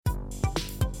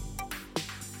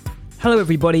Hello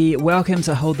everybody, welcome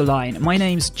to Hold the Line. My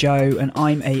name's Joe and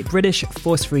I'm a British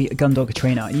force-free gun dog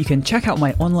trainer. You can check out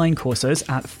my online courses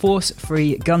at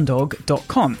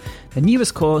forcefreegundog.com. The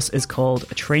newest course is called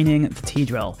Training the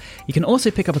T-Drill. You can also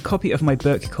pick up a copy of my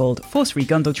book called Force Free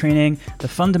Gun Dog Training, The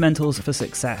Fundamentals for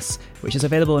Success, which is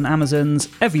available on Amazon's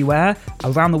everywhere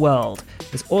around the world.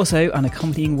 There's also an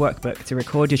accompanying workbook to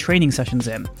record your training sessions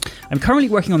in. I'm currently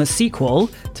working on a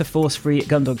sequel to Force Free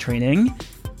Gun Dog Training,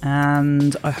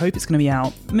 and I hope it's going to be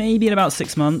out maybe in about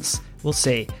 6 months. We'll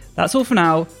see. That's all for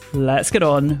now. Let's get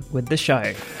on with the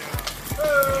show.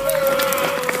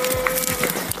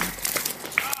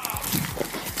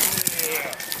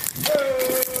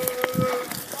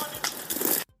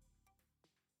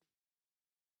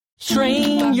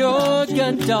 Train your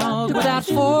gun dog without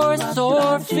force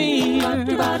or fear.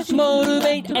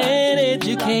 Motivate and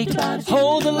educate.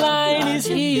 Hold the line is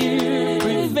here.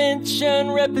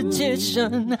 Prevention,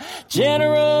 repetition,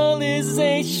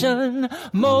 generalization,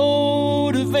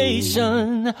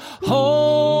 motivation.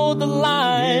 Hold the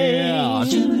line.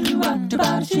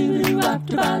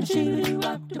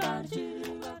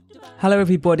 Hello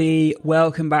everybody,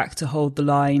 welcome back to Hold the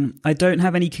Line. I don't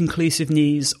have any conclusive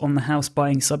news on the house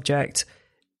buying subject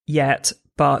yet,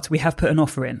 but we have put an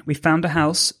offer in. We found a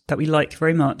house that we like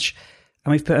very much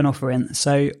and we've put an offer in.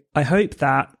 So I hope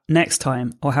that next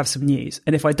time I'll have some news.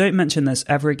 And if I don't mention this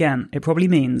ever again, it probably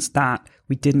means that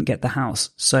we didn't get the house.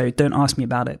 So don't ask me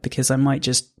about it because I might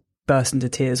just burst into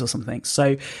tears or something.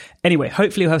 So anyway,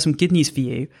 hopefully I'll have some good news for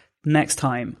you next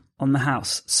time on the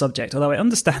house subject, although I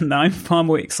understand that I'm far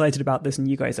more excited about this than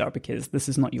you guys are because this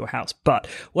is not your house. But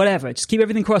whatever, just keep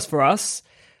everything crossed for us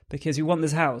because we want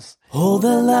this house. Hold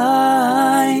the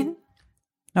line.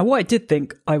 Now, what I did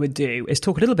think I would do is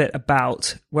talk a little bit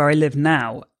about where I live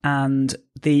now and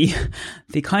the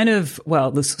kind of,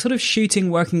 well, the sort of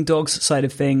shooting working dogs side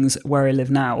of things where I live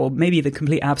now, or maybe the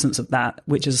complete absence of that,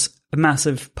 which is a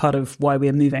massive part of why we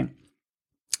are moving.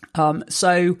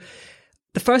 So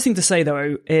the first thing to say,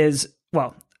 though, is,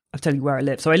 well, I'll tell you where I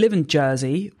live. So I live in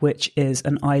Jersey, which is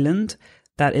an island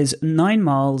that is 9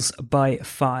 miles by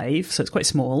 5, so it's quite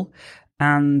small,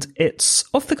 and it's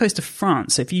off the coast of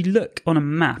France. So if you look on a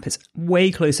map, it's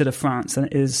way closer to France than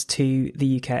it is to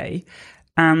the UK.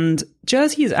 And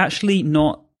Jersey is actually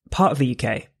not part of the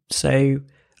UK. So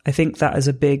I think that is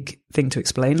a big thing to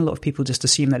explain. A lot of people just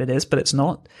assume that it is, but it's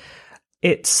not.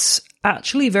 It's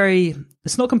actually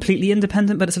it's not completely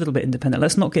independent, but it's a little bit independent.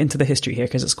 Let's not get into the history here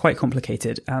because it's quite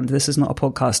complicated. And this is not a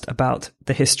podcast about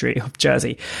the history of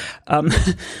Jersey.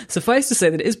 Suffice to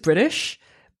say that it is British,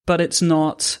 but it's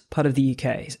not part of the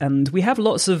UK. And we have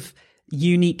lots of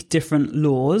unique different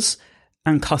laws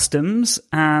and customs,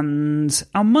 and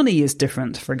our money is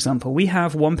different. For example, we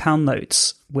have £1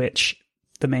 notes, which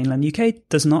the mainland UK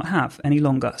does not have any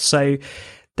longer. So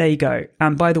there you go.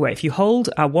 And by the way, if you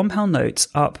hold our £1 notes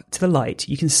up to the light,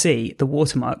 you can see the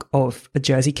watermark of a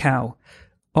Jersey cow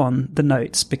on the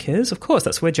notes because, of course,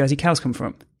 that's where Jersey cows come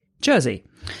from. Jersey.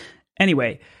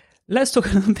 Anyway, let's talk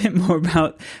a little bit more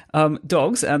about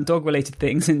dogs and dog-related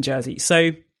things in Jersey. So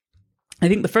I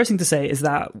think the first thing to say is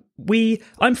that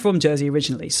I'm from Jersey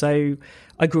originally, so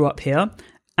I grew up here,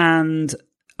 and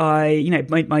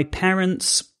my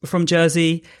parents were from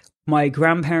Jersey. My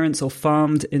grandparents all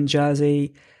farmed in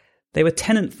Jersey. They were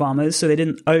tenant farmers, so they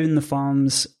didn't own the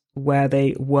farms where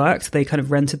they worked. They kind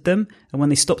of rented them. And when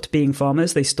they stopped being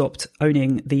farmers, they stopped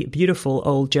owning the beautiful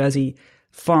old Jersey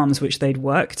farms which they'd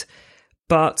worked.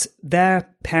 But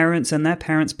their parents and their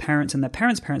parents' parents and their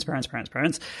parents'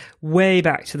 parents, way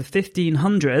back to the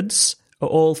 1500s, are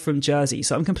all from Jersey.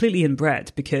 So I'm completely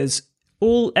inbred because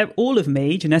all of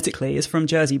me genetically is from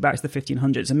Jersey back to the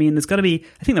 1500s. I mean, I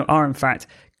think there are, in fact,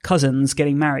 cousins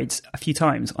getting married a few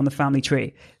times on the family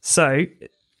tree. So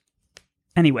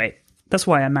anyway, that's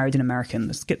why I married an American.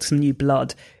 Let's get some new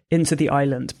blood into the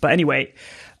island. But anyway,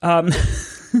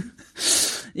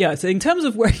 yeah, so in terms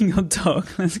of working your dog,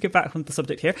 let's get back on the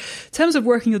subject here. In terms of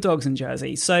working your dogs in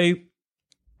Jersey, so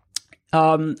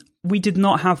we did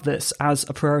not have this as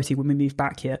a priority when we moved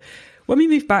back here. When we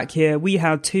moved back here, we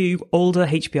had 2 older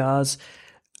HPRs,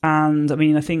 and I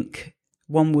mean, I think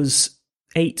one was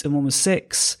 8 and one was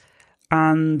 6,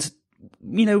 and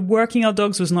working our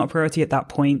dogs was not a priority at that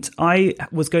point. I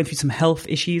was going through some health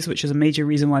issues, which is a major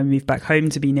reason why I moved back home,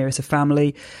 to be nearer to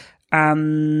family.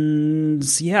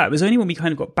 And yeah, it was only when we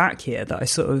kind of got back here that I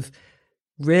sort of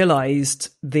realized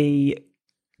the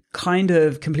kind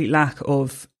of complete lack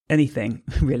of anything,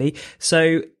 really.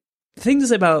 So the thing to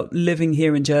say about living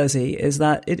here in Jersey is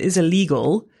that it is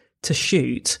illegal to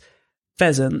shoot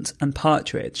pheasant and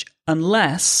partridge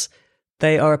unless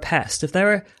they are a pest. If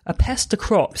they're a pest to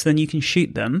crops, then you can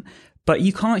shoot them. but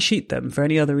you can't shoot them for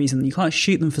any other reason. You can't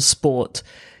shoot them for sport.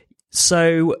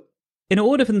 So in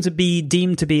order for them to be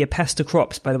deemed to be a pest to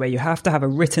crops, by the way, you have to have a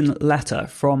written letter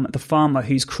from the farmer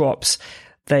whose crops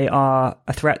they are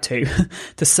a threat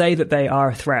to say that they are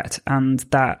a threat and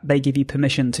that they give you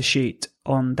permission to shoot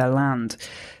on their land.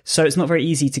 So it's not very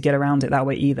easy to get around it that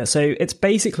way either. So it's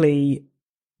basically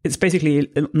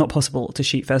not possible to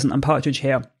shoot pheasant and partridge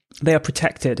here. They are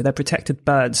protected. They're protected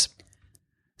birds.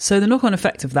 So the knock-on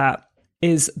effect of that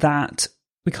is that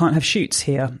we can't have shoots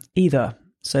here either.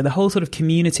 So the whole sort of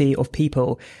community of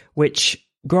people which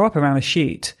grow up around a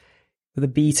shoot, the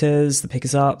beaters, the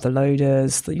pickers up, the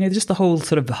loaders, just the whole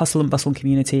sort of hustle and bustle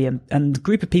community and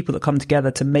group of people that come together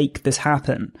to make this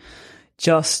happen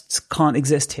just can't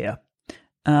exist here.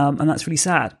 And that's really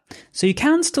sad. So you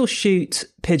can still shoot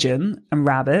pigeon and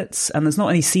rabbits, and there's not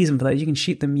any season for those. You can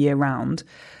shoot them year round.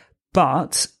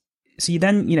 But, so you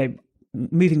then,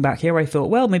 moving back here, I thought,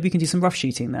 well, maybe we can do some rough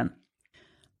shooting then.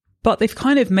 But they've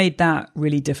kind of made that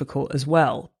really difficult as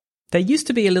well. There used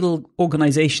to be a little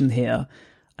organization here.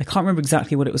 I can't remember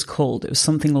exactly what it was called. It was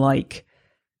something like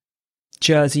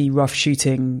Jersey Rough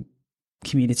Shooting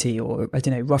Community, or I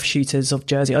don't know, Rough Shooters of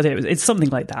Jersey. I don't know. It's something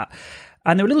like that.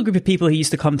 And there were a little group of people who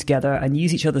used to come together and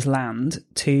use each other's land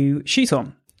to shoot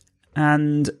on.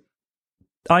 And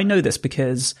I know this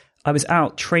because I was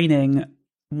out training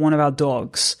one of our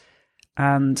dogs,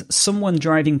 and someone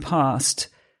driving past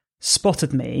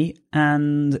spotted me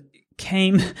and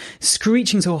came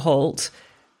screeching to a halt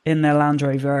in their Land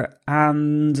Rover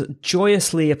and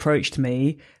joyously approached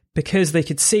me because they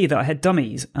could see that I had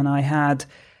dummies and I had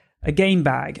a game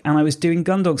bag and I was doing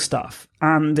gun dog stuff.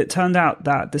 And it turned out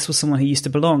that this was someone who used to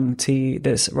belong to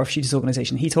this Rough Shooters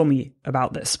organization. He told me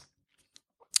about this.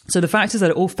 So the fact is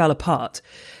that it all fell apart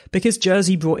because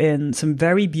Jersey brought in some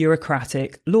very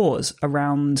bureaucratic laws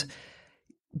around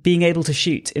being able to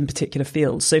shoot in particular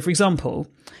fields. So, for example,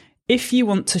 if you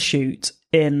want to shoot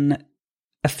in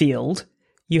a field,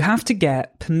 you have to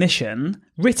get permission,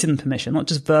 written permission, not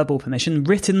just verbal permission,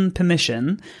 written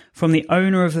permission from the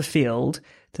owner of the field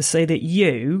to say that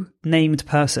you, named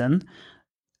person,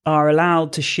 are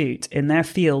allowed to shoot in their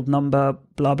field number,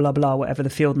 blah, blah, blah, whatever the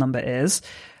field number is.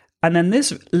 And then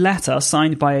this letter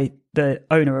signed by the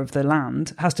owner of the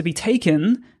land has to be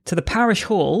taken to the parish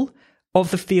hall of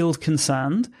the field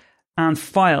concerned and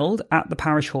filed at the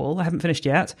parish hall. I haven't finished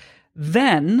yet.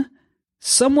 Then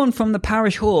someone from the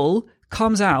parish hall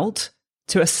comes out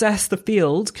to assess the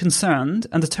field concerned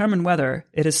and determine whether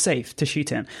it is safe to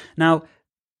shoot in. Now,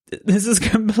 this is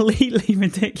completely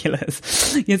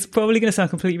ridiculous. It's probably going to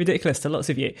sound completely ridiculous to lots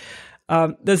of you.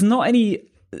 There's not any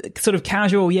sort of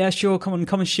casual, yeah, sure, come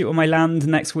and shoot on my land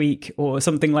next week or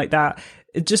something like that.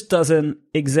 It just doesn't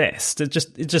exist. It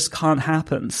just can't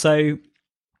happen. So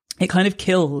it kind of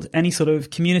killed any sort of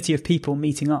community of people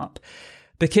meeting up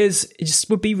because it just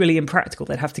would be really impractical.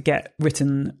 They'd have to get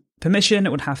written permission.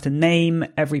 It would have to name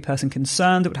every person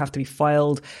concerned. It would have to be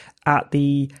filed at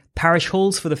the parish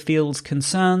halls for the fields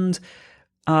concerned.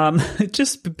 It'd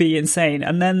just be insane.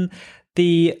 And then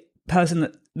the person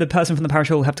from the parish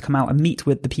hall would have to come out and meet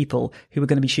with the people who were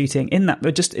going to be shooting in that.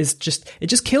 It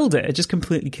just killed it. It just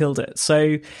completely killed it.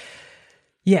 So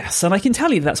yes, and I can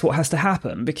tell you that's what has to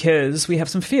happen because we have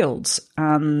some fields,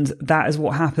 and that is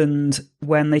what happened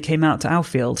when they came out to our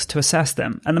field to assess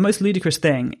them. And the most ludicrous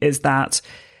thing is that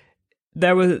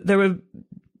there were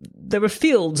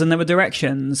fields and there were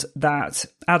directions that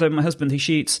Adam, my husband who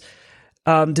shoots,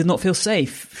 did not feel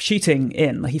safe shooting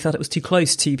in. He felt it was too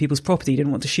close to people's property. He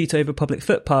didn't want to shoot over public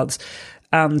footpaths.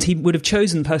 And he would have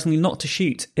chosen personally not to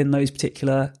shoot in those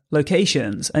particular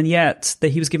locations. And yet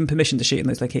he was given permission to shoot in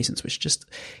those locations, which just,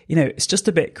 it's just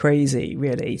a bit crazy,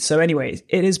 really. So anyway,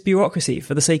 it is bureaucracy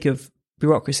for the sake of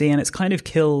bureaucracy. And it's kind of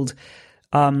killed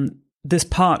this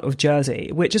part of Jersey,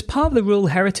 which is part of the rural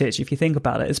heritage, if you think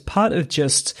about it. It's part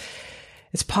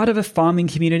of a farming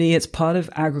community. It's part of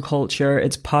agriculture.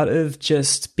 It's part of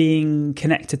just being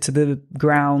connected to the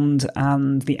ground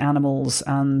and the animals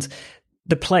and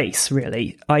the place,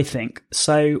 really, I think.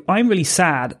 So I'm really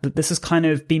sad that this has kind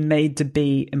of been made to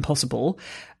be impossible.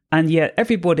 And yet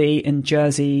everybody in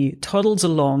Jersey toddles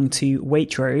along to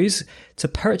Waitrose to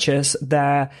purchase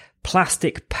their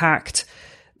plastic-packed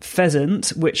pheasant,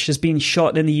 which has been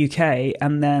shot in the UK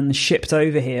and then shipped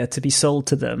over here to be sold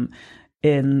to them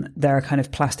in their kind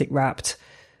of plastic wrapped,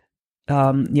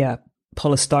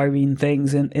 polystyrene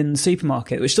things in the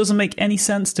supermarket, which doesn't make any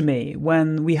sense to me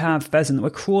when we have pheasant.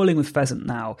 We're crawling with pheasant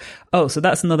now. Oh, so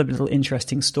that's another little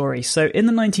interesting story. So in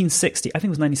the 1960s, I think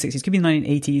it was 1960s, could be the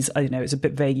 1980s. I don't know. It's a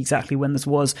bit vague exactly when this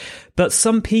was, but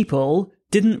some people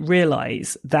didn't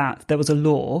realize that there was a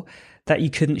law that you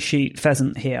couldn't shoot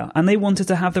pheasant here, and they wanted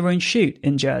to have their own shoot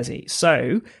in Jersey.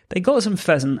 So they got some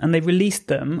pheasant and they released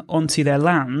them onto their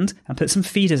land and put some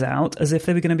feeders out as if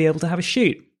they were going to be able to have a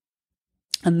shoot.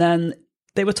 And then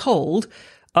they were told,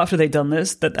 after they'd done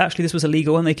this, that actually this was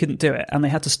illegal and they couldn't do it and they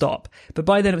had to stop. But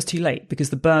by then it was too late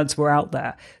because the birds were out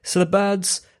there. So the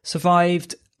birds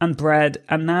survived and bred,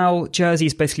 and now Jersey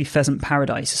is basically pheasant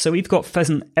paradise. So we've got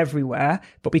pheasant everywhere,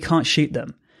 but we can't shoot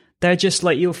them. They're just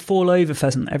like, you'll fall over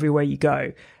pheasant everywhere you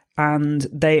go. And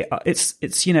it's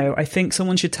I think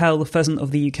someone should tell the pheasant of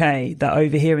the UK that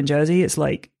over here in Jersey, it's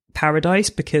like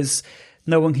paradise because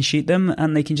no one can shoot them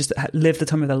and they can just live the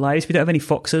time of their lives. We don't have any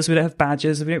foxes, we don't have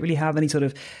badgers, we don't really have any sort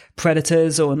of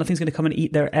predators, or nothing's going to come and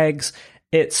eat their eggs.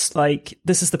 It's like,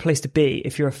 this is the place to be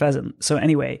if you're a pheasant. So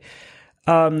anyway,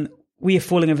 we are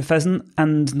falling over pheasant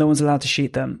and no one's allowed to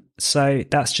shoot them. So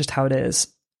that's just how it is.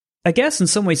 I guess in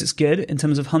some ways it's good in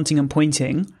terms of hunting and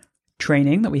pointing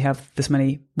training that we have this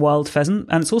many wild pheasant.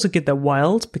 And it's also good they're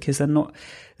wild because they're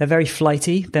very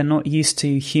flighty. They're not used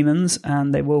to humans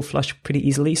and they will flush pretty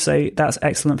easily. So that's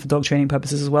excellent for dog training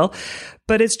purposes as well.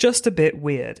 But it's just a bit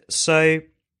weird. So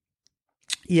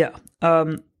yeah.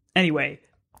 Anyway,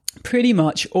 pretty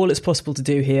much all it's possible to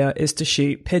do here is to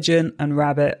shoot pigeon and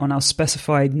rabbit on our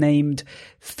specified named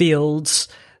fields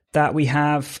that we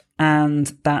have. And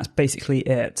that's basically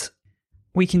it.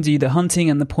 We can do the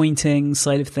hunting and the pointing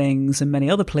side of things in many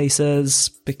other places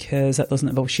because that doesn't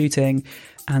involve shooting,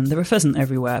 and there are pheasant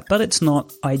everywhere, but it's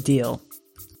not ideal.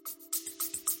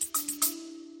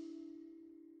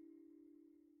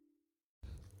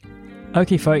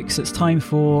 Okay, folks, it's time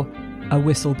for a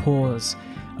whistle pause.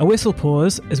 A whistle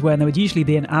pause is when there would usually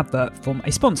be an advert from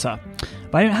a sponsor.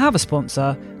 But I don't have a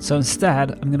sponsor, so instead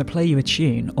I'm going to play you a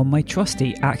tune on my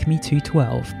trusty Acme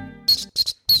 212.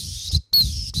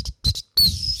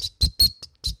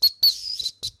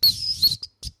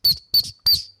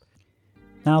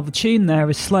 Now, the tune there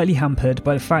is slightly hampered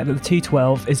by the fact that the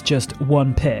 212 is just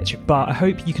one pitch, but I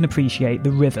hope you can appreciate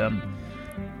the rhythm.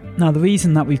 Now, the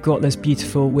reason that we've got this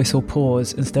beautiful whistle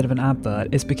pause instead of an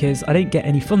advert is because I don't get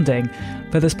any funding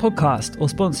for this podcast or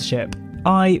sponsorship.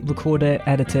 I record it,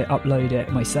 edit it, upload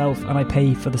it myself, and I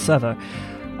pay for the server.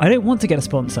 I don't want to get a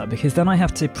sponsor because then I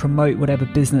have to promote whatever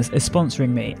business is sponsoring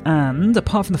me. And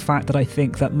apart from the fact that I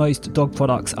think that most dog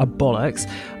products are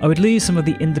bollocks, I would lose some of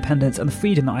the independence and the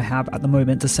freedom that I have at the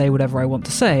moment to say whatever I want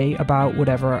to say about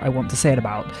whatever I want to say it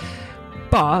about.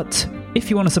 But if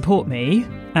you want to support me,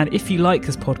 and if you like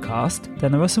this podcast,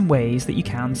 then there are some ways that you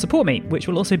can support me, which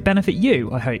will also benefit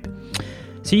you, I hope.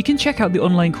 So you can check out the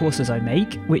online courses I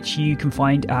make, which you can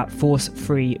find at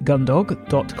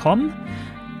forcefreegundog.com.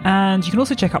 And you can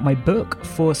also check out my book,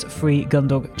 Force Free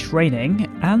Gundog Training,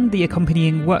 and the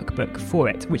accompanying workbook for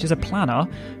it, which is a planner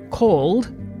called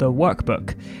The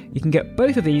Workbook. You can get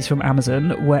both of these from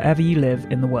Amazon wherever you live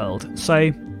in the world.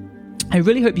 So I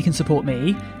really hope you can support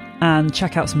me and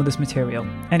check out some of this material.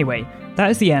 Anyway, that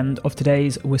is the end of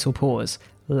today's Whistle Pause.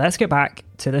 Let's get back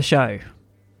to the show.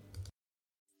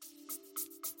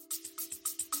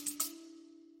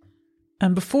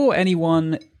 And before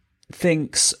anyone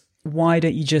thinks, why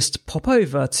don't you just pop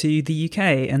over to the UK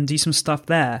and do some stuff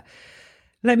there?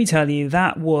 Let me tell you,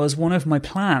 that was one of my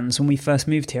plans when we first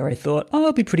moved here. I thought,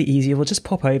 it'll be pretty easy. We'll just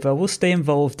pop over. We'll stay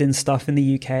involved in stuff in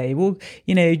the UK. We'll,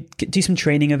 do some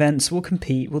training events. We'll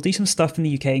compete. We'll do some stuff in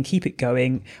the UK and keep it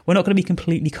going. We're not going to be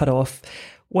completely cut off.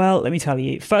 Well, let me tell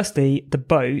you, firstly, the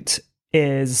boat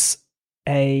is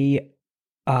I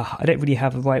don't really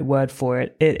have a right word for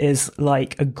it. It is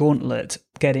like a gauntlet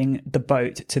getting the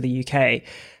boat to the UK.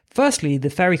 Firstly, the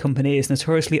ferry company is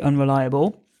notoriously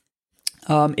unreliable.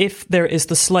 If there is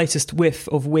the slightest whiff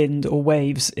of wind or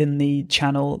waves in the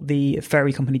channel, the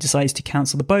ferry company decides to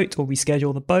cancel the boat or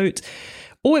reschedule the boat,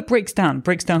 or it breaks down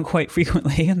quite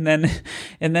frequently, and then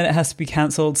it has to be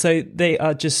cancelled. So they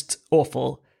are just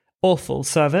awful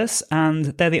service, and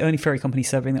they're the only ferry company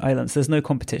serving the islands. There's no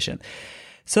competition.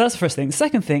 So that's the first thing. The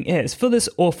second thing is, for this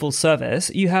awful service,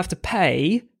 you have to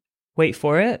pay, wait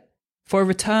for it, for a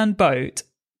return boat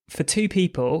for 2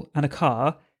 people and a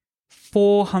car,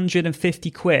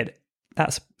 450 quid.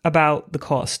 That's about the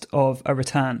cost of a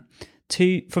return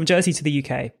from Jersey to the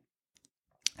UK.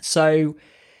 So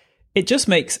it just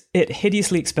makes it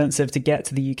hideously expensive to get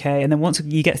to the UK. And then once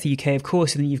you get to the UK, of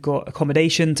course, then you've got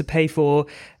accommodation to pay for.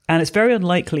 And it's very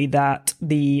unlikely that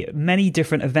the many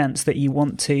different events that you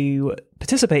want to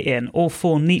participate in all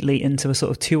fall neatly into a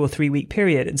sort of 2 or 3 week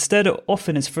period. Instead,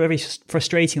 often it's very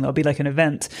frustrating. There'll be like an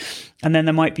event, and then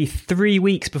there might be 3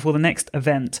 weeks before the next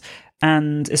event.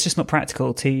 And it's just not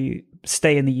practical to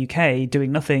stay in the UK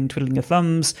doing nothing, twiddling your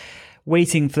thumbs,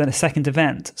 waiting for the second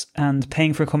event and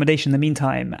paying for accommodation in the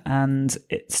meantime and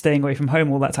staying away from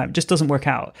home all that time. It just doesn't work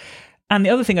out. And the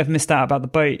other thing I've missed out about the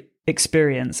boat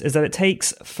experience is that it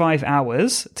takes 5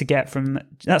 hours to get from,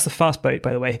 that's a fast boat,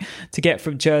 by the way, to get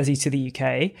from Jersey to the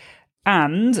UK.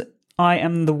 And I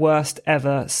am the worst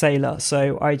ever sailor,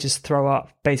 so I just throw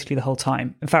up basically the whole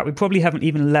time. In fact, we probably haven't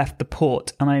even left the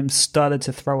port and I'm started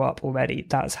to throw up already.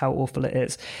 That's how awful it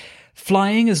is.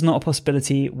 Flying is not a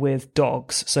possibility with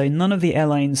dogs. So none of the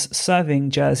airlines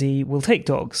serving Jersey will take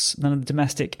dogs, none of the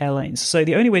domestic airlines. So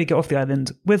the only way to get off the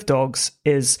island with dogs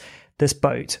is this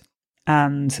boat.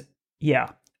 And yeah,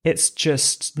 it's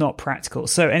just not practical.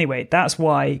 So anyway, that's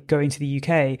why going to the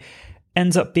UK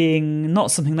ends up being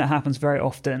not something that happens very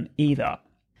often either.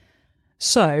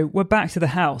 So we're back to the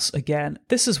house again.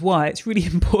 This is why it's really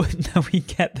important that we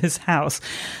get this house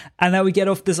and that we get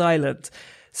off this island.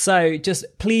 So just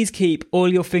please keep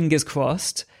all your fingers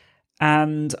crossed,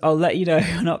 and I'll let you know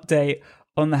an update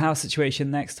on the house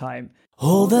situation next time.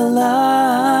 Hold the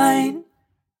line.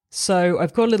 So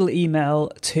I've got a little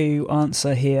email to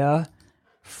answer here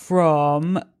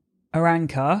from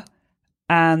Aranka,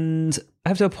 and I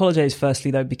have to apologize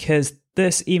firstly though, because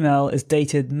this email is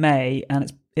dated May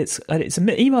and it's an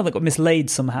email that got mislaid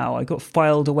somehow. I got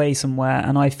filed away somewhere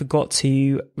and I forgot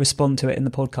to respond to it in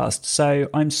the podcast. So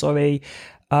I'm sorry,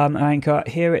 Aranka.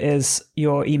 Here it is,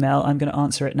 your email. I'm going to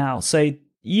answer it now. So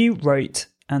you wrote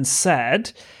and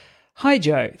said, "Hi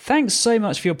Joe, thanks so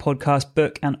much for your podcast,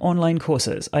 book and online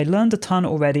courses. I learned a ton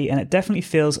already and it definitely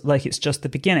feels like it's just the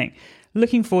beginning.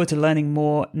 Looking forward to learning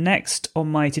more. Next on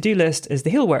my to-do list is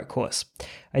the Heelwork course.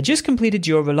 I just completed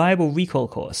your Reliable Recall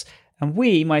course, and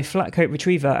we, my flat coat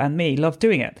retriever and me, love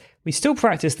doing it. We still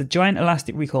practice the giant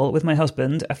elastic recall with my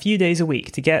husband a few days a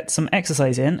week to get some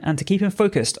exercise in and to keep him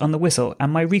focused on the whistle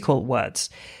and my recall words.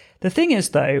 The thing is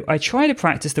though, I try to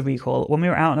practice the recall when we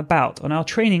are out and about on our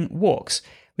training walks.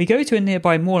 We go to a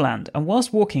nearby moorland, and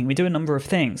whilst walking we do a number of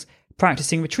things.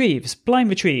 Practicing retrieves, blind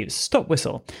retrieves, stop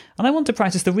whistle, and I want to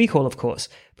practice the recall of course,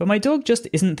 but my dog just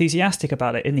isn't enthusiastic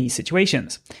about it in these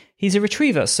situations. He's a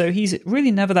retriever, so he's really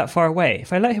never that far away.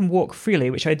 If I let him walk freely,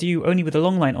 which I do only with a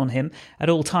long line on him at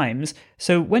all times,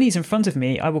 so when he's in front of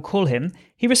me I will call him,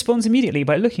 he responds immediately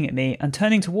by looking at me and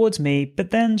turning towards me, but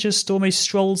then just almost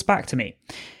strolls back to me.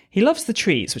 He loves the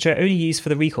trees, which I only use for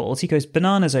the recalls. He goes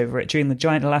bananas over it during the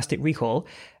giant elastic recall.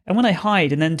 And when I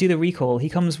hide and then do the recall, he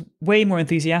comes way more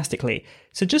enthusiastically.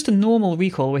 So just a normal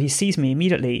recall where he sees me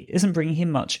immediately isn't bringing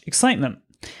him much excitement.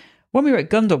 When we were at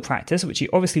gun dog practice, which he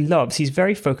obviously loves, he's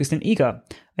very focused and eager.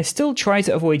 I still try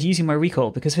to avoid using my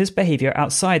recall because of his behaviour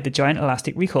outside the giant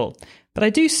elastic recall. But I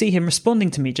do see him responding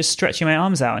to me just stretching my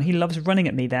arms out, and he loves running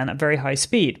at me then at very high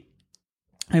speed.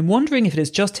 I'm wondering if it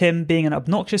is just him being an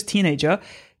obnoxious teenager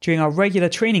during our regular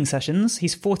training sessions.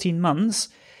 He's 14 months,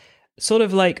 sort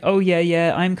of like, oh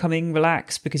yeah, I'm coming,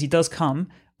 relax, because he does come,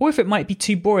 or if it might be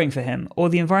too boring for him, or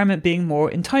the environment being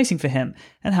more enticing for him,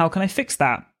 and how can I fix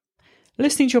that?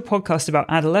 Listening to your podcast about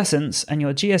adolescence and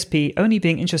your GSP only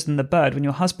being interested in the bird when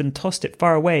your husband tossed it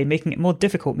far away, making it more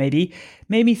difficult maybe,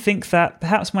 made me think that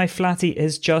perhaps my flatty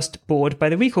is just bored by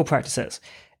the recall practices.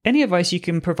 Any advice you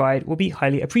can provide will be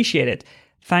highly appreciated.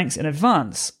 Thanks in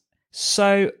advance."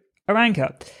 So,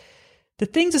 Aranka, the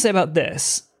thing to say about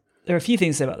this, there are a few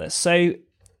things to say about this. So,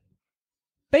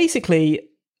 basically,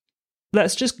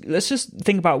 let's just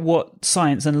think about what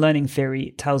science and learning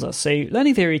theory tells us. So,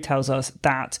 learning theory tells us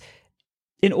that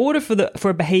in order for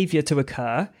a behavior to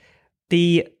occur,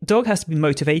 the dog has to be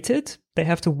motivated. They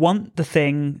have to want the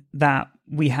thing that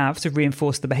we have to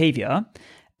reinforce the behavior,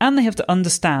 and they have to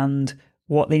understand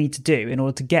what they need to do in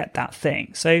order to get that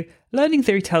thing. So learning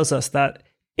theory tells us that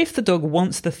if the dog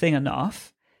wants the thing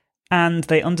enough and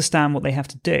they understand what they have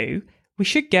to do, we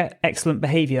should get excellent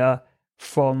behavior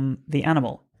from the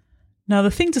animal. Now,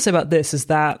 the thing to say about this is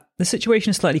that the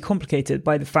situation is slightly complicated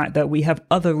by the fact that we have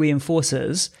other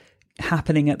reinforcers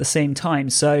happening at the same time.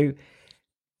 So,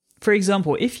 for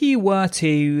example, if you were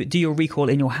to do your recall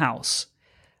in your house,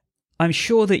 I'm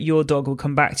sure that your dog will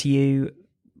come back to you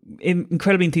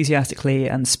incredibly enthusiastically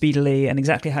and speedily and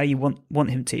exactly how you want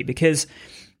him to, because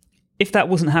if that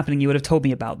wasn't happening, you would have told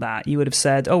me about that. You would have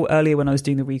said, oh, earlier when I was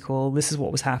doing the recall, this is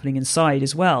what was happening inside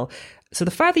as well. So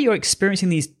the fact that you're experiencing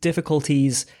these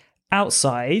difficulties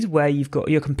outside, where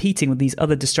you're competing with these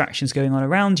other distractions going on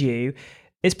around you,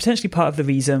 is potentially part of the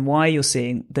reason why you're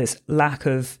seeing this lack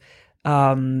of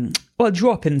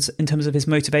drop in terms of his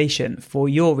motivation for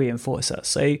your reinforcer.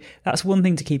 So that's one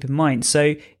thing to keep in mind.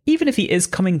 So even if he is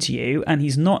coming to you and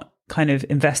he's not kind of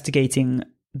investigating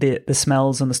the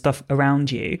smells and the stuff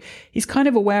around you, he's kind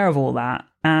of aware of all that,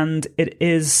 and it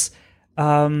is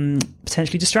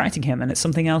potentially distracting him, and it's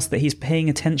something else that he's paying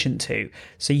attention to.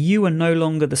 So you are no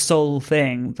longer the sole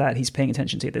thing that he's paying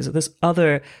attention to. There's this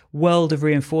other world of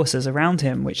reinforcers around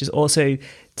him, which is also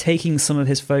taking some of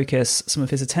his focus, some of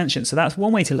his attention. So that's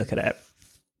one way to look at it.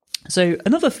 So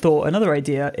another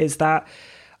idea is that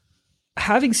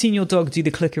having seen your dog do the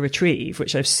clicker retrieve,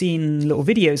 which I've seen little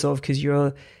videos of because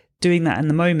you're doing that in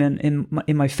the moment in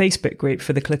my Facebook group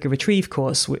for the clicker retrieve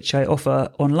course, which I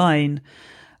offer online,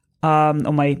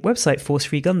 on my website,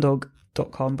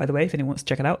 forcefreegundog.com, by the way, if anyone wants to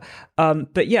check it out.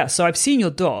 But yeah, so I've seen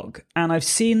your dog, and I've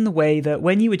seen the way that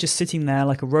when you were just sitting there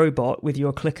like a robot with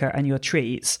your clicker and your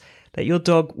treats, that your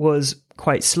dog was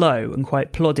quite slow and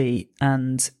quite ploddy,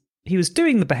 and he was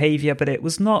doing the behavior, but it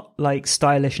was not like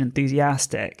stylish and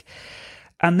enthusiastic.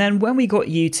 And then when we got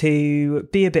you to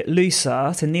be a bit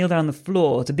looser, to kneel down on the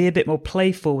floor, to be a bit more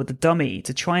playful with the dummy,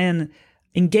 to try and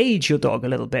engage your dog a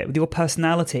little bit with your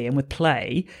personality and with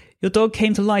play, your dog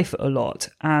came to life a lot,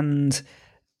 and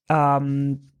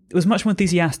it was much more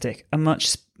enthusiastic and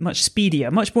much speedier,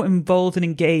 much more involved and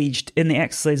engaged in the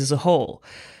exercise as a whole.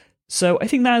 So I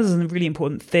think that is a really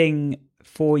important thing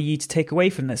for you to take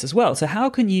away from this as well. So how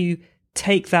can you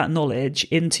take that knowledge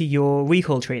into your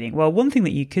recall training? Well, one thing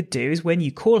that you could do is when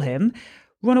you call him,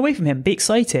 run away from him, be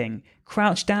exciting,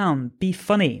 crouch down, be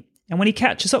funny. And when he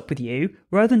catches up with you,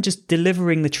 rather than just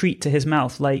delivering the treat to his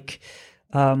mouth like,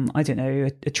 I don't know,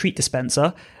 a treat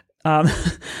dispenser,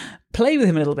 play with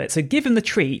him a little bit. So give him the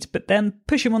treat, but then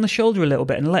push him on the shoulder a little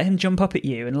bit and let him jump up at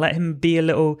you and let him be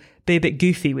a bit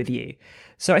goofy with you.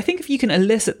 So I think if you can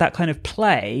elicit that kind of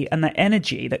play and that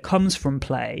energy that comes from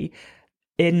play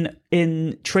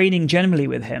in training generally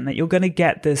with him, that you're going to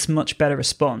get this much better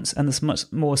response and this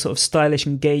much more sort of stylish,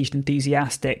 engaged,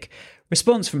 enthusiastic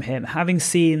response from him, having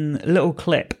seen a little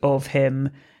clip of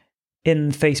him in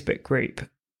the Facebook group.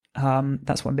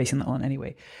 That's what I'm basing that on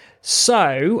anyway.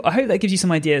 So I hope that gives you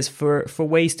some ideas for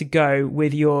ways to go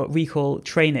with your recall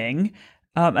training.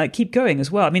 Keep going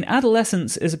as well. I mean,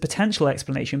 adolescence is a potential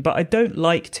explanation, but I don't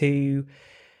like to...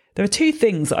 There are two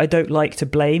things that I don't like to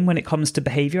blame when it comes to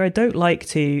behavior. I don't like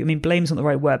to... I mean, blame's not the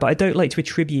right word, but I don't like to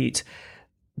attribute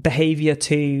behavior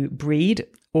to breed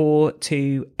or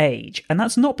to age. And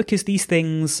that's not because these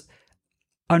things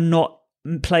are not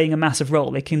playing a massive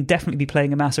role. They can definitely be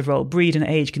playing a massive role. Breed and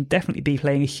age can definitely be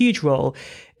playing a huge role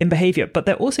in behavior, but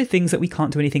they're also things that we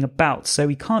can't do anything about. So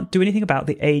we can't do anything about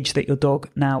the age that your dog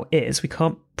now is. We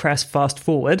can't press fast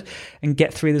forward and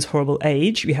get through this horrible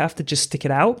age. We have to just stick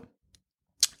it out.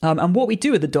 And what we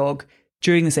do with the dog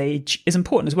during this age is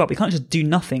important as well. We can't just do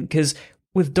nothing, because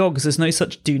with dogs, there's no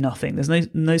such do nothing.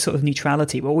 There's no sort of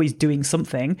neutrality. We're always doing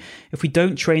something. If we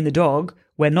don't train the dog,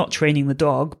 we're not training the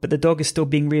dog, but the dog is still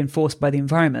being reinforced by the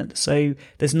environment. So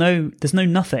there's no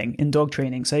nothing in dog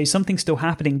training. So something's still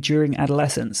happening during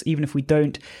adolescence, even if we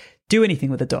don't do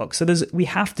anything with the dog. So we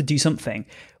have to do something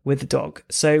with the dog.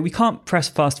 So we can't press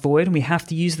fast forward, and we have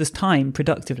to use this time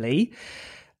productively.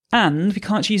 And we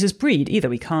can't choose this breed either.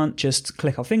 We can't just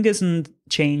click our fingers and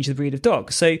change the breed of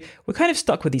dog. So we're kind of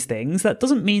stuck with these things. That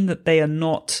doesn't mean that they are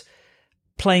not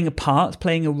playing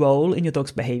a role in your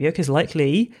dog's behavior, because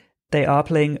likely they are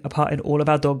playing a part in all of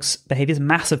our dog's behaviors,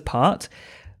 massive part.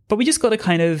 But we just got to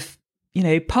kind of,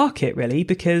 park it really,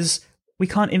 because we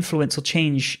can't influence or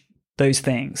change those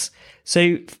things.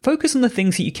 So focus on the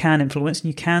things that you can influence and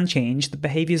you can change, the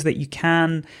behaviors that you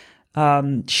can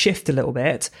shift a little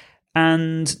bit.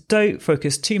 And don't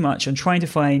focus too much on trying to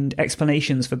find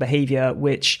explanations for behavior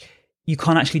which you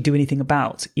can't actually do anything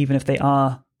about, even if they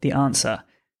are the answer.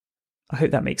 I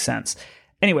hope that makes sense.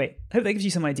 Anyway, I hope that gives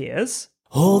you some ideas.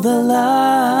 Hold the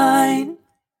line.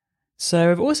 So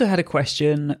I've also had a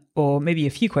question, or maybe a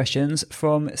few questions,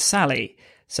 from Sally.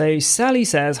 So Sally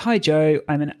says, "Hi Joe,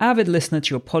 I'm an avid listener to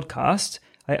your podcast.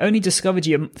 I only discovered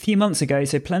you a few months ago,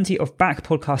 so plenty of back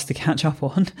podcasts to catch up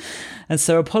on. And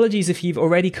so apologies if you've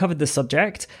already covered the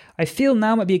subject. I feel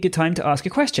now might be a good time to ask a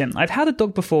question. I've had a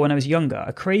dog before when I was younger,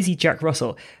 a crazy Jack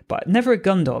Russell, but never a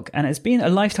gun dog, and it's been a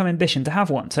lifetime ambition to have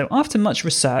one. So after much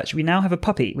research, we now have a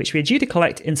puppy, which we are due to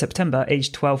collect in September,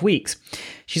 aged 12 weeks.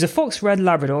 She's a Fox Red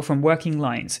Labrador from Working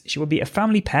Lines. She will be a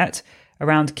family pet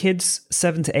around kids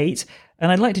 7 to 8,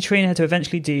 and I'd like to train her to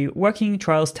eventually do working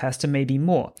trials tests and maybe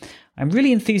more. I'm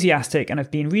really enthusiastic and I've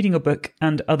been reading your book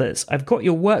and others. I've got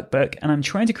your workbook and I'm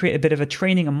trying to create a bit of a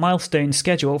training and milestone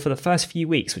schedule for the first few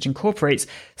weeks, which incorporates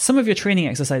some of your training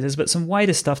exercises, but some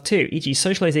wider stuff too, e.g.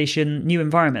 socialization, new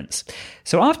environments.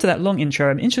 So after that long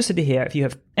intro, I'm interested to hear if you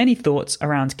have any thoughts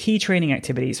around key training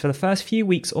activities for the first few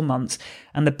weeks or months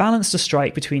and the balance to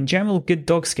strike between general good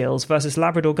dog skills versus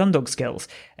Labrador gun dog skills.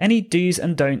 Any do's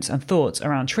and don'ts and thoughts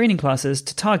around training classes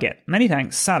to target. Many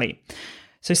thanks, Sally."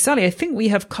 So, Sally, I think we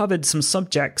have covered some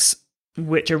subjects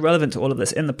which are relevant to all of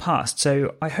this in the past.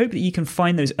 So I hope that you can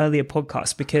find those earlier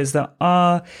podcasts, because there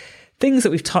are things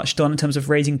that we've touched on in terms of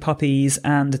raising puppies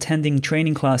and attending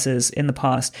training classes in the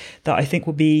past that I think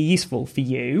will be useful for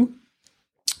you.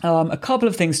 A couple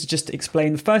of things to just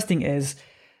explain. The first thing is,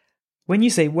 when you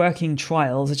say working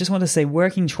trials, I just want to say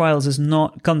working trials is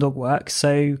not gun dog work. So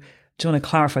I just want to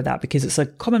clarify that, because it's a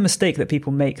common mistake that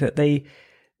people make,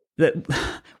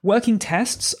 that working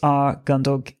tests are gun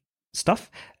dog stuff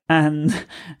and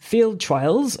field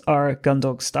trials are gun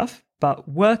dog stuff, but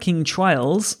working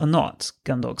trials are not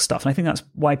gun dog stuff. And I think that's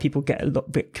why people get a little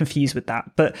bit confused with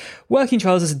that. But working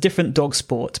trials is a different dog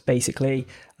sport, basically.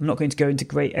 I'm not going to go into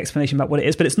great explanation about what it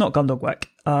is, but it's not gun dog work.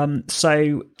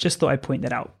 So just thought I'd point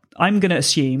that out. I'm going to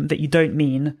assume that you don't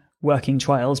mean working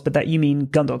trials, but that you mean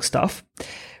gun dog stuff,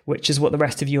 which is what the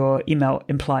rest of your email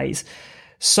implies.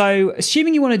 So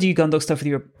assuming you want to do gun dog stuff with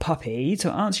your puppy,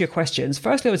 to answer your questions,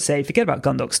 firstly, I would say forget about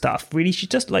gun dog stuff. Really, you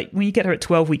should just, like, when you get her at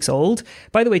 12 weeks old,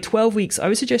 by the way, 12 weeks, I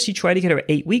would suggest you try to get her at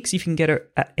 8 weeks. If you can get her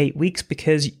at 8 weeks,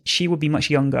 because she will be much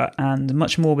younger and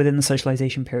much more within the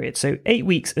socialization period. So 8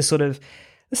 weeks is sort of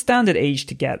the standard age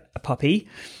to get a puppy.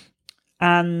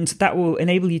 And that will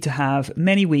enable you to have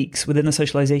many weeks within the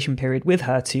socialization period with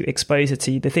her to expose her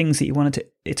to the things that you wanted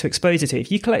to expose her to.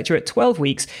 If you collect her at 12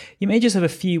 weeks, you may just have a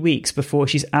few weeks before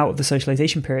she's out of the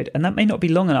socialization period. And that may not be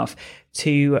long enough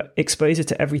to expose her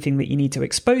to everything that you need to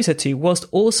expose her to, whilst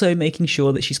also making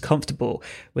sure that she's comfortable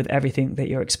with everything that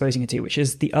you're exposing her to, which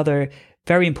is the other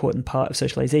very important part of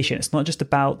socialization. It's not just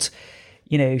about,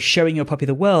 showing your puppy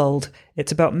the world.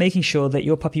 It's about making sure that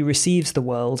your puppy receives the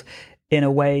world in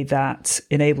a way that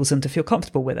enables them to feel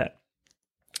comfortable with it.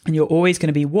 And you're always going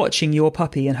to be watching your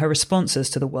puppy and her responses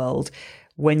to the world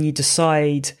when you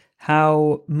decide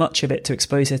how much of it to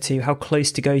expose her to, how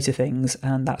close to go to things,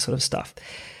 and that sort of stuff.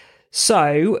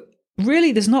 So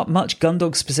really, there's not much gun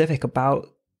dog specific about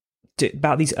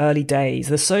these early days.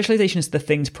 The socialization is the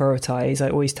thing to prioritize, I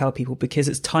always tell people, because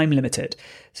it's time limited.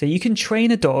 So you can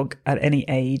train a dog at any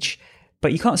age,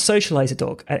 but you can't socialize a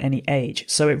dog at any age.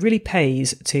 So it really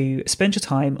pays to spend your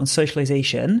time on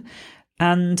socialization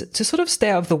and to sort of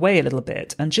stay out of the way a little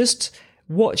bit and just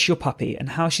watch your puppy and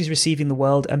how she's receiving the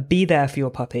world, and be there for your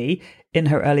puppy in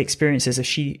her early experiences if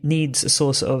she needs a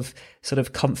source of sort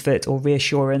of comfort or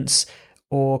reassurance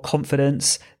or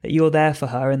confidence, that you're there for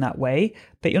her in that way.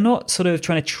 But you're not sort of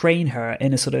trying to train her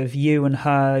in a sort of you and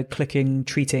her clicking,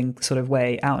 treating sort of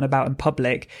way out and about in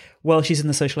public while she's in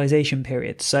the socialization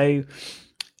period. So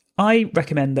I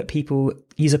recommend that people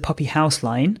use a puppy house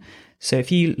line. So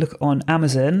if you look on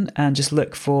Amazon and just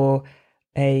look for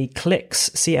a Clix,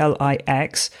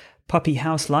 CLIX, puppy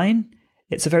house line,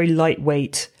 it's a very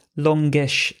lightweight,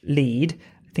 longish lead.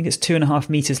 I think it's 2.5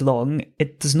 meters long.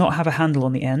 It does not have a handle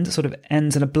on the end. It sort of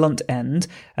ends in a blunt end.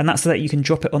 And that's so that you can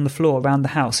drop it on the floor around the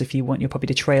house if you want your puppy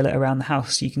to trail it around the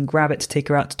house. You can grab it to take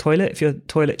her out to toilet if you're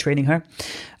toilet training her.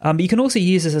 But you can also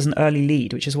use this as an early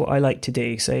lead, which is what I like to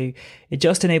do. So it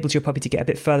just enables your puppy to get a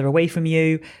bit further away from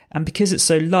you. And because it's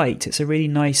so light, it's a really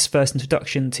nice first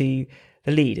introduction to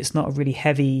the lead. It's not a really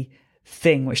heavy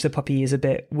thing, which the puppy is a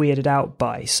bit weirded out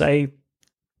by. So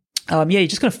you're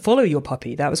just going to follow your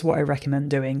puppy. That was what I recommend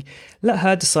doing. Let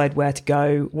her decide where to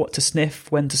go, what to sniff,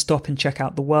 when to stop and check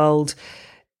out the world.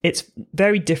 It's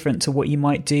very different to what you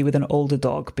might do with an older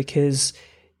dog, because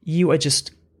you are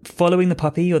just following the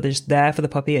puppy, you're just there for the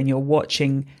puppy, and you're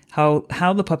watching how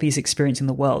the puppy is experiencing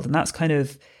the world. And that's kind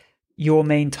of your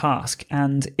main task.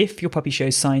 And if your puppy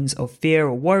shows signs of fear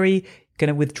or worry, you're going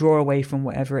to withdraw away from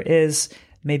whatever it is,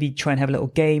 maybe try and have a little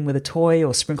game with a toy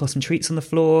or sprinkle some treats on the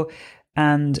floor,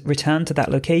 and return to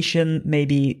that location,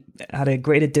 maybe at a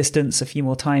greater distance a few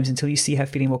more times until you see her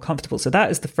feeling more comfortable. So that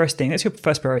is the first thing. That's your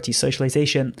first priority,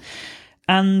 socialization.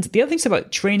 And the other things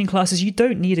about training classes, you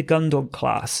don't need a gun dog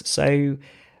class. So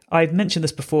I've mentioned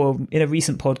this before in a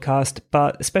recent podcast,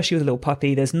 but especially with a little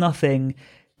puppy, there's nothing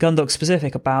gun dog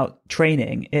specific about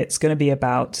training. It's going to be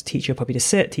about teach your puppy to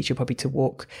sit, teach your puppy to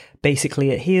walk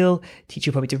basically at heel, teach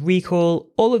your puppy to recall.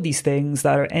 All of these things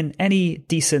that are in any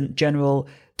decent general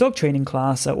dog training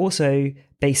class are also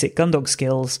basic gun dog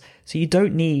skills. So you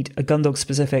don't need a gun dog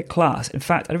specific class. In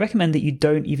fact, I'd recommend that you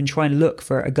don't even try and look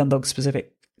for a gun dog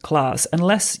specific class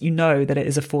unless you know that it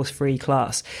is a force-free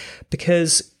class,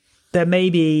 because there may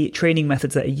be training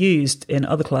methods that are used in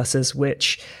other classes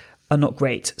which are not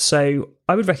great. So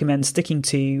I would recommend sticking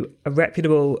to a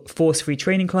reputable force-free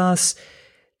training class.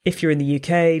 If you're in the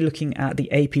UK, looking at the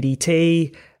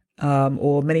APDT,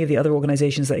 or many of the other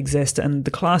organizations that exist and the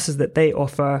classes that they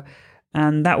offer.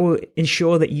 And that will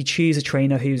ensure that you choose a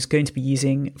trainer who's going to be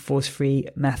using force-free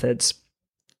methods.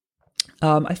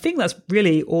 I think that's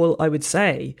really all I would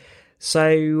say.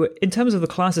 So in terms of the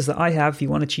classes that I have, if you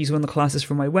want to choose one of the classes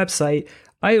from my website,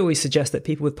 I always suggest that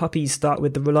people with puppies start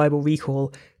with the Reliable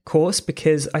Recall course,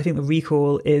 because I think the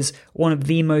recall is one of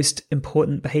the most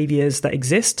important behaviors that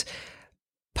exist.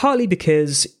 Partly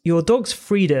because your dog's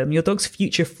freedom, your dog's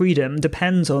future freedom,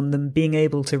 depends on them being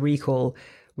able to recall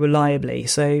reliably.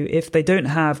 So if they don't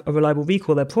have a reliable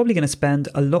recall, they're probably going to spend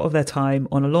a lot of their time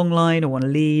on a long line or on a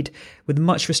lead with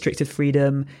much restricted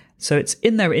freedom. So it's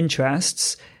in their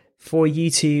interests for you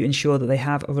to ensure that they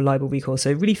have a reliable recall.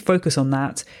 So really focus on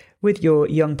that with your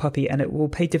young puppy, and it will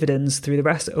pay dividends through the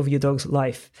rest of your dog's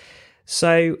life.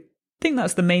 So I think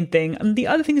that's the main thing. And the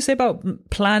other thing to say about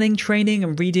planning training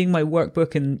and reading my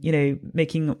workbook and,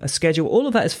 making a schedule, all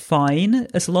of that is fine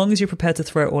as long as you're prepared to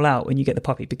throw it all out when you get the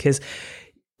puppy, because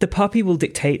the puppy will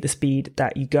dictate the speed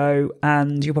that you go,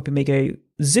 and your puppy may go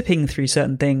zipping through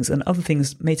certain things, and other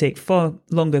things may take far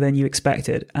longer than you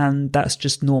expected. And that's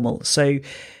just normal. So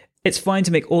it's fine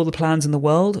to make all the plans in the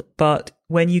world, but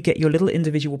when you get your little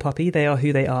individual puppy, they are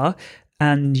who they are,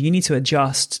 and you need to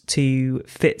adjust to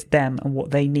fit them and what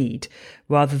they need,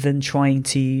 rather than trying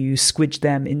to squidge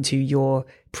them into your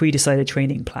pre-decided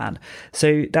training plan.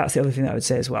 So that's the other thing that I would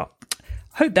say as well.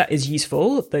 Hope that is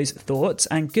useful, those thoughts,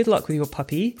 and good luck with your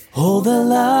puppy. Hold the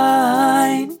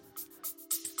line.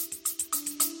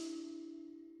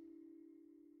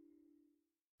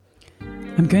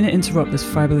 I'm going to interrupt this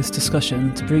fabulous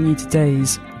discussion to bring you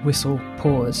today's Whistle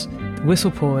Pause. The Whistle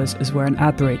Pause is where an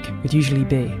ad break would usually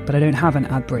be, but I don't have an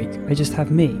ad break. I just have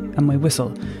me and my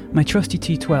whistle, my trusty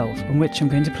T12, on which I'm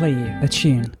going to play you a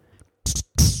tune.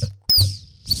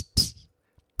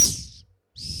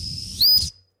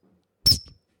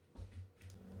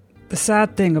 The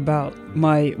sad thing about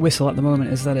my whistle at the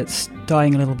moment is that it's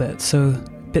dying a little bit, so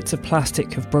bits of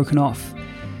plastic have broken off.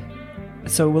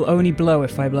 So it will only blow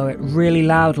if I blow it really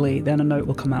loudly, then a note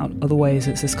will come out. Otherwise,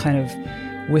 it's this kind of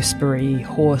whispery,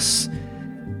 hoarse,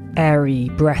 airy,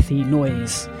 breathy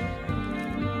noise.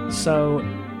 So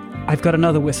I've got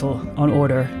another whistle on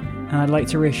order, and I'd like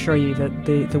to reassure you that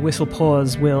the whistle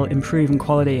pause will improve in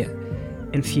quality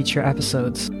in future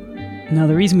episodes. Now,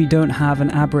 the reason we don't have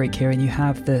an ad break here and you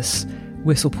have this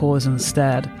whistle pause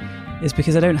instead is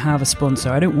because I don't have a sponsor.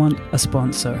 I don't want a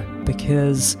sponsor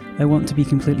because I want to be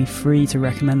completely free to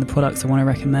recommend the products I want to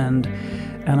recommend,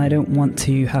 and I don't want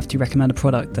to have to recommend a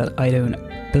product that I don't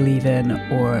believe in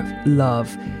or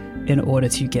love in order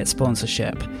to get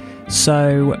sponsorship.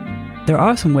 So there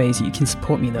are some ways that you can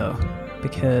support me though,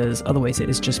 because otherwise it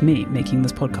is just me making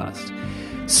this podcast.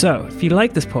 So if you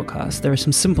like this podcast, there are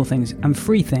some simple things and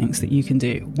free things that you can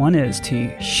do. One is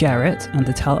to share it and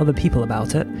to tell other people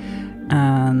about it,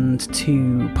 and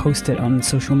to post it on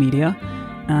social media,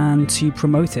 and to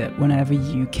promote it whenever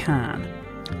you can.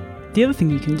 The other thing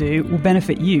you can do will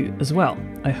benefit you as well,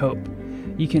 I hope.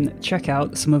 You can check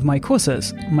out some of my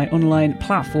courses on my online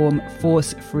platform,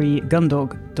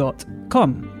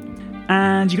 forcefreegundog.com.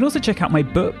 And you can also check out my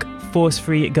book, Force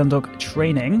Free Gundog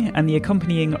Training, and the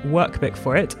accompanying workbook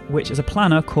for it, which is a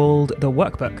planner called The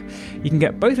Workbook. You can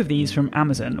get both of these from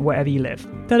Amazon, wherever you live.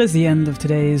 That is the end of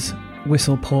today's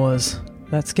Whistle Pause.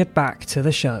 Let's get back to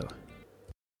the show.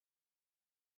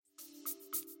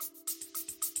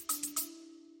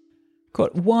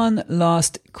 Got one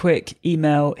last quick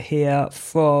email here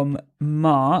from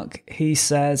Mark, who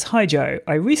says, "Hi Joe,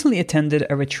 I recently attended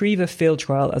a retriever field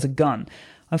trial as a gun.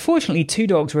 Unfortunately, 2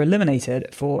 dogs were eliminated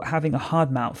for having a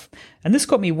hard mouth, and this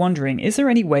got me wondering, is there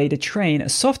any way to train a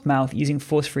soft mouth using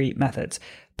force-free methods?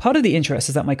 Part of the interest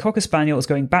is that my Cocker Spaniel is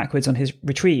going backwards on his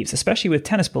retrieves, especially with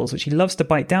tennis balls, which he loves to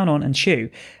bite down on and chew,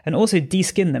 and also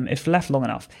de-skin them if left long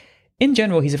enough. In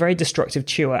general, he's a very destructive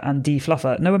chewer and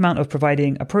de-fluffer. No amount of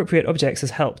providing appropriate objects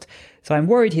has helped, so I'm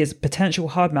worried he is a potential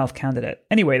hard mouth candidate.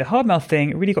 Anyway, the hard mouth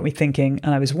thing really got me thinking,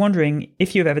 and I was wondering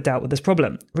if you've ever dealt with this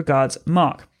problem. Regards,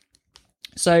 Mark."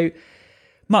 So,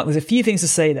 Mark, there's a few things to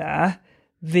say there.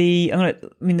 The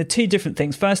 2 different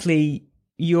things. Firstly,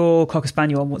 your Cocker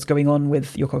Spaniel and what's going on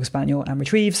with your Cocker Spaniel and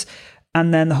retrieves,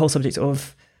 and then the whole subject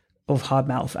of hard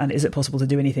mouth, and is it possible to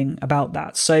do anything about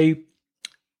that? So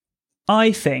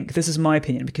I think, this is my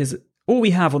opinion, because all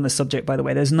we have on this subject, by the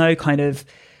way, there's no kind of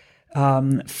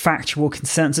factual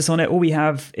consensus on it. All we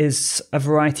have is a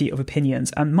variety of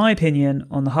opinions, and my opinion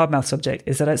on the hard mouth subject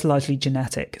is that it's largely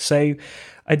genetic. So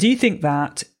I do think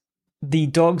that the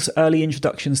dog's early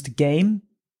introductions to game,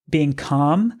 being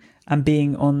calm and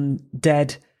being on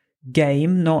dead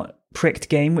game, not pricked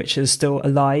game, which is still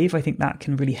alive, I think that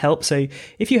can really help. So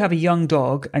if you have a young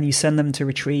dog and you send them to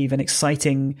retrieve an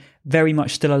exciting, very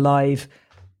much still alive,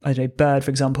 I don't know, bird,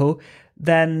 for example,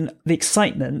 then the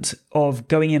excitement of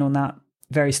going in on that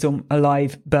very still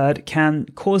alive bird can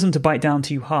cause them to bite down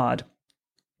too hard.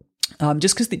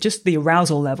 Just because just the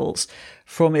arousal levels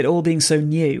from it all being so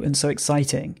new and so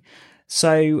exciting.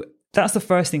 So that's the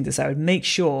first thing to say. I would make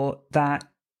sure that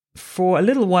for a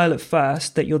little while at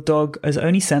first that your dog is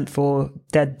only sent for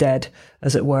dead,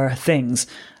 as it were, things,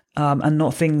 and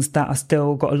not things that are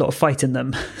still got a lot of fight in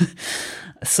them.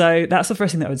 So that's the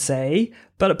first thing that I would say.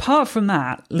 But apart from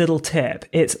that little tip,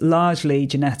 it's largely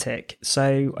genetic.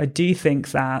 So I do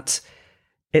think that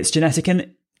it's genetic,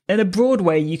 and in a broad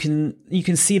way, you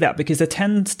can see that because there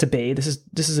tends to be, this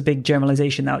is a big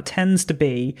generalization now, it tends to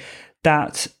be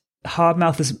that hard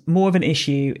mouth is more of an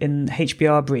issue in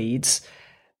HBR breeds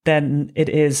than it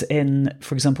is in,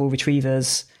 for example,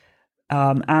 retrievers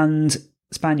and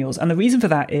spaniels. And the reason for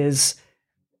that is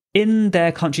in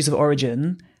their countries of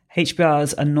origin,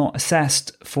 HBRs are not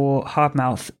assessed for hard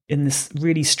mouth in this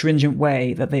really stringent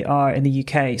way that they are in the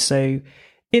UK. So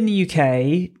in the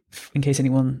UK, in case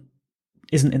anyone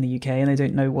isn't in the UK and they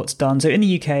don't know what's done. So in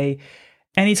the UK,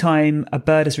 anytime a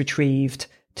bird is retrieved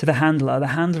to the handler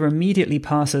immediately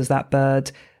passes that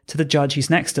bird to the judge who's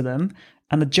next to them.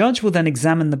 And the judge will then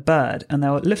examine the bird and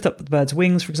they'll lift up the bird's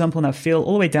wings, for example, and they'll feel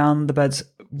all the way down the bird's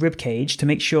rib cage to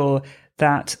make sure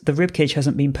that the rib cage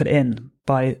hasn't been put in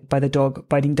by the dog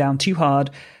biting down too hard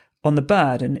on the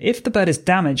bird. And if the bird is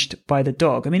damaged by the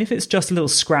dog, I mean, if it's just a little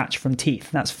scratch from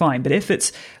teeth, that's fine. But if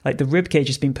it's like the rib cage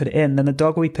has been put in, then the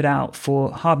dog will be put out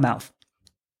for hard mouth.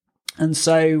 And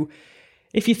so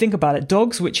if you think about it,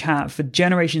 dogs which have for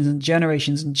generations and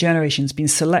generations and generations been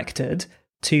selected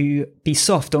to be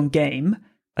soft on game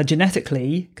are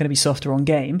genetically going to be softer on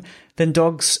game than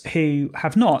dogs who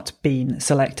have not been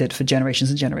selected for generations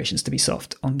and generations to be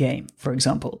soft on game, for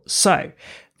example. So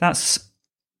that's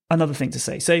another thing to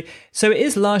say. So it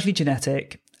is largely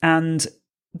genetic, and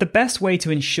the best way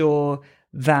to ensure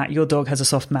that your dog has a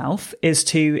soft mouth is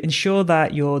to ensure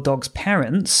that your dog's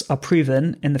parents are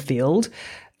proven in the field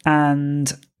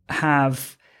and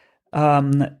have,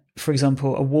 for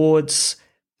example, awards,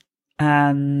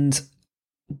 and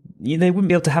they wouldn't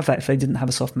be able to have that if they didn't have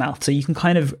a soft mouth. So you can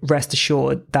kind of rest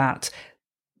assured that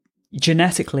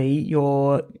genetically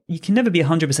you can never be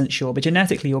 100% sure, but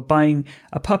genetically you're buying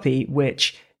a puppy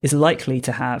which is likely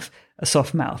to have a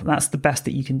soft mouth. And that's the best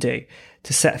that you can do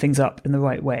to set things up in the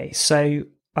right way. So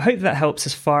I hope that helps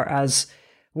as far as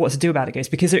what to do about it goes,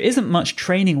 because there isn't much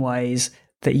training-wise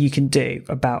that you can do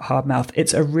about hard mouth.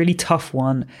 It's a really tough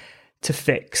one to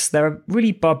fix. There are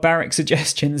really barbaric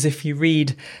suggestions if you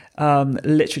read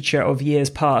literature of years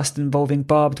past involving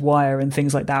barbed wire and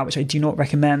things like that, which I do not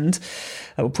recommend.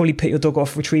 That will probably put your dog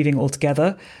off retrieving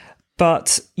altogether.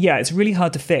 But yeah, it's really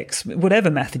hard to fix,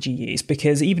 whatever method you use,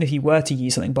 because even if you were to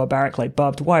use something barbaric like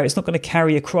barbed wire, it's not going to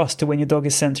carry across to when your dog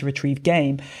is sent to retrieve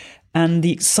game. And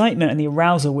the excitement and the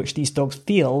arousal which these dogs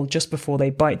feel just before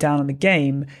they bite down on the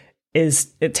game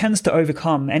it tends to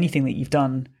overcome anything that you've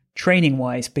done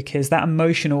training-wise, because that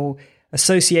emotional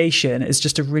association is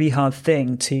just a really hard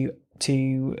thing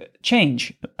to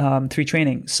change through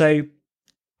training. So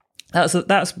that's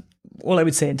all I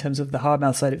would say in terms of the hard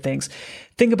mouth side of things.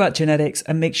 Think about genetics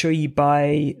and make sure you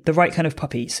buy the right kind of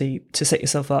puppy to set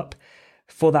yourself up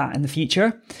for that in the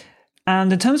future.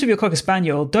 And in terms of your Cocker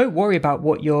Spaniel, don't worry about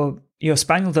what your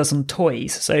Spaniel does on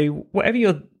toys. So whatever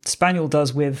your Spaniel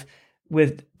does with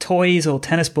toys or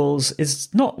tennis balls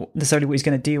is not necessarily what he's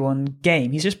going to do on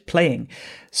game. He's just playing.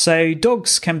 So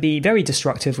dogs can be very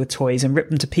destructive with toys and rip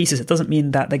them to pieces. It doesn't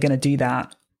mean that they're going to do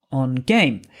that on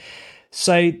game.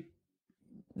 So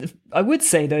I would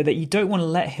say, though, that you don't want to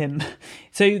let him...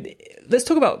 So let's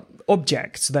talk about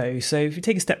objects, though. So if you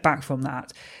take a step back from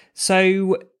that.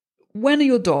 So when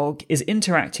your dog is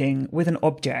interacting with an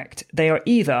object, they are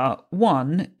either,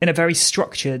 one, in a very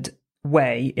structured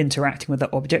way interacting with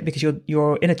that object because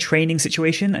you're in a training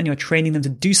situation and you're training them to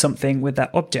do something with that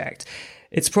object.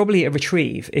 It's probably a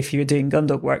retrieve if you're doing gun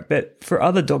dog work, but for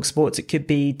other dog sports, it could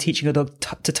be teaching a dog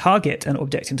to target an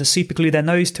object and to super glue their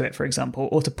nose to it, for example,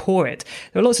 or to paw it.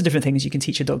 There are lots of different things you can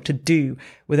teach a dog to do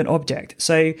with an object.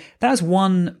 So that's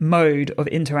one mode of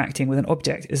interacting with an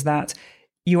object, is that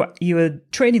you are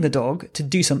training the dog to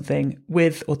do something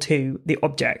with or to the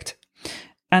object.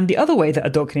 And the other way that a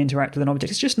dog can interact with an object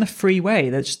is just in a free way.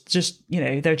 That's just,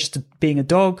 they're just being a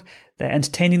dog, they're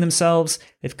entertaining themselves,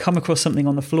 they've come across something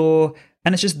on the floor,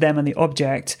 and it's just them and the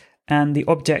object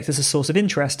is a source of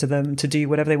interest to them to do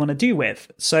whatever they want to do with.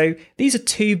 So these are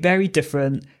two very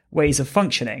different ways of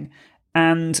functioning.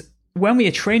 And when we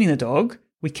are training the dog,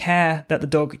 we care that the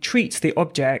dog treats the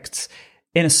objects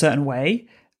in a certain way.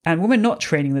 And when we're not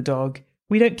training the dog,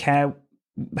 we don't care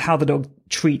how the dog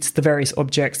treat the various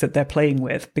objects that they're playing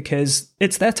with, because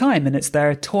it's their time and it's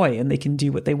their toy and they can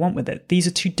do what they want with it. These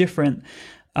are two different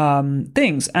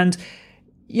things. And,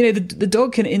 the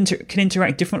dog can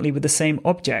interact differently with the same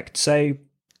object. So,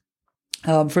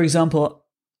 for example,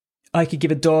 I could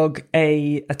give a dog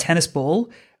a tennis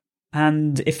ball,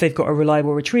 and if they've got a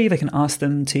reliable retrieve, I can ask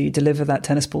them to deliver that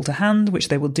tennis ball to hand, which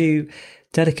they will do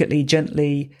delicately,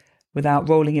 gently, without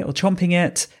rolling it or chomping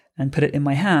it, and put it in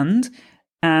my hand.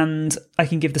 And I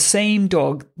can give the same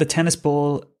dog the tennis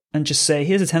ball and just say,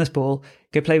 here's a tennis ball,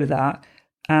 go play with that.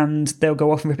 And they'll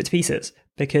go off and rip it to pieces,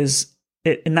 because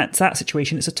in that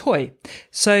situation, it's a toy.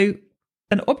 So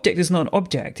an object is not an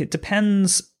object. It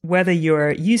depends whether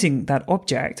you're using that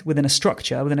object within a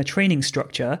structure, within a training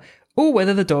structure, or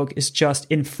whether the dog is just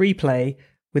in free play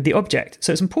with the object.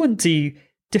 So it's important to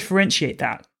differentiate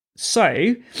that.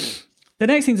 So the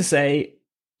next thing to say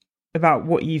about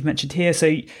what you've mentioned here. So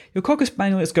your Cocker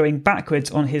Spaniel is going backwards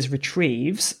on his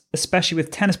retrieves, especially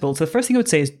with tennis balls. So the first thing I would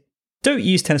say is don't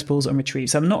use tennis balls on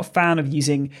retrieves. I'm not a fan of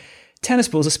using tennis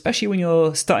balls, especially when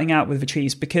you're starting out with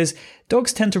retrieves, because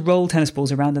dogs tend to roll tennis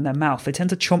balls around in their mouth. They tend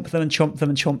to chomp them and chomp them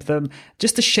and chomp them.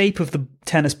 Just the shape of the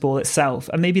tennis ball itself,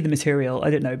 and maybe the material,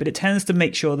 I don't know, but it tends to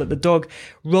make sure that the dog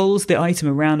rolls the item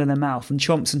around in their mouth and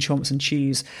chomps and chomps and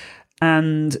chews.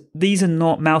 And these are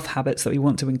not mouth habits that we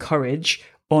want to encourage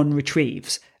on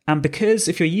retrieves. And because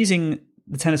if you're using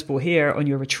the tennis ball here on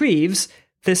your retrieves,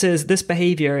 this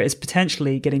behavior is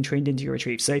potentially getting trained into your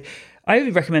retrieves. So I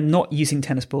would recommend not using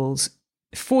tennis balls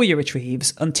for your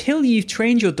retrieves until you've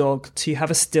trained your dog to have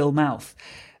a still mouth.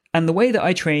 And the way that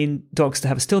I train dogs to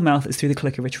have a still mouth is through the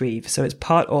clicker retrieve. So it's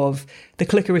part of the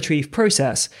clicker retrieve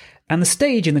process. And the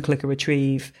stage in the clicker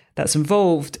retrieve that's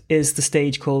involved is the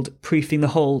stage called proofing the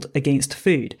hold against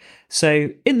food. So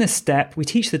in this step, we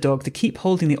teach the dog to keep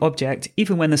holding the object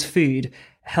even when there's food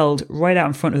held right out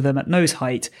in front of them at nose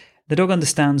height. The dog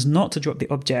understands not to drop the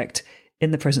object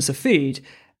in the presence of food.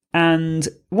 And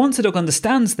once the dog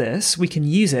understands this, we can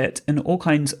use it in all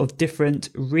kinds of different,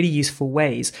 really useful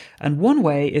ways. And one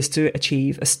way is to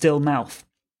achieve a still mouth.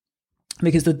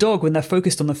 Because the dog, when they're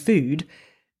focused on the food,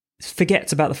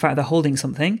 forgets about the fact they're holding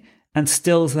something and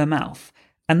stills their mouth.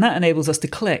 And that enables us to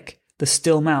click the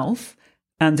still mouth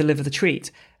and deliver the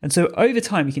treat. And so over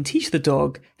time, we can teach the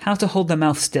dog how to hold their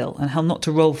mouth still and how not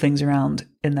to roll things around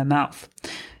in their mouth.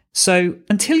 So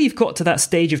until you've got to that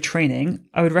stage of training,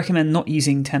 I would recommend not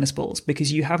using tennis balls,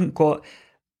 because you haven't got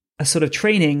a sort of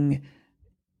training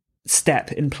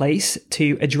step in place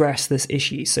to address this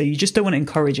issue. So you just don't want to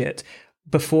encourage it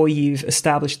before you've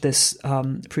established this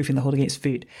proofing the hold against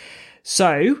food.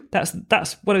 So that's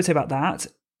what I would say about that.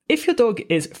 If your dog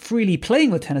is freely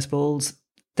playing with tennis balls,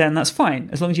 then that's fine,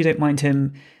 as long as you don't mind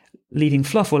him leaving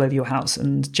fluff all over your house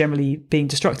and generally being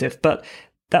destructive. But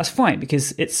that's fine,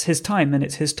 because it's his time and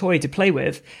it's his toy to play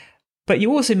with. But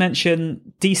you also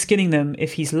mention de-skinning them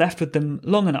if he's left with them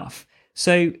long enough.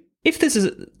 So if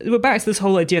we're back to this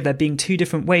whole idea of there being two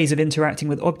different ways of interacting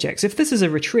with objects. If this is a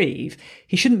retrieve,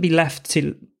 he shouldn't be left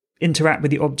to interact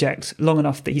with the object long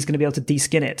enough that he's going to be able to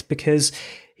de-skin it, because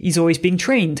he's always being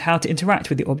trained how to interact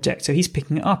with the object. So he's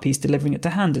picking it up, he's delivering it to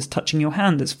hand, it's touching your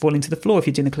hand, it's falling to the floor if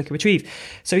you're doing the clicker retrieve.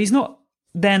 So he's not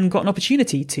then got an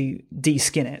opportunity to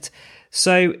de-skin it.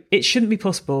 So it shouldn't be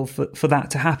possible for that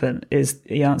to happen, is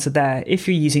the answer there, if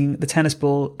you're using the tennis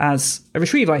ball as a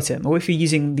retrieve item, or if you're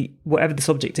using whatever this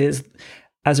object is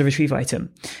as a retrieve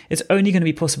item. It's only going to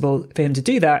be possible for him to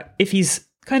do that if he's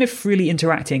kind of freely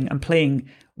interacting and playing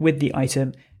with the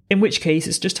item, in which case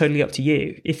it's just totally up to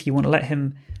you if you want to let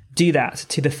him do that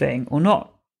to the thing or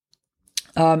not.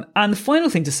 And the final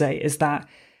thing to say is that,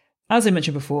 as I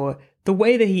mentioned before, the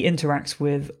way that he interacts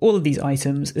with all of these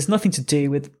items is nothing to do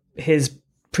with his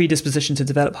predisposition to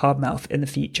develop hard mouth in the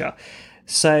future.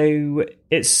 So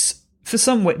it's, for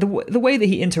some way, the way that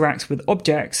he interacts with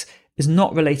objects is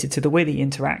not related to the way that he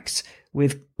interacts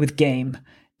with game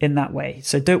in that way.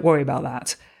 So don't worry about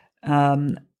that.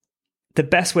 The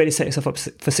best way to set yourself up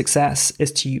for success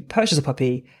is to purchase a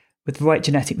puppy with the right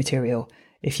genetic material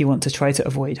if you want to try to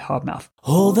avoid hard mouth.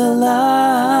 Hold the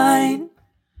line.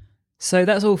 So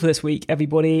that's all for this week,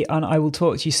 everybody, and I will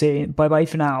talk to you soon. Bye-bye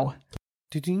for now.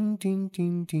 Hold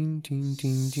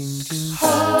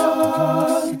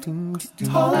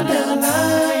the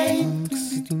line.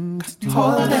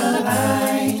 Hold the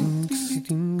line.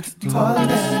 Hold the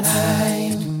line.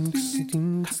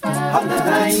 Hold the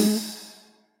line.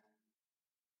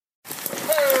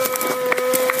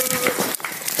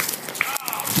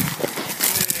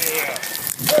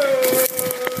 Yeah.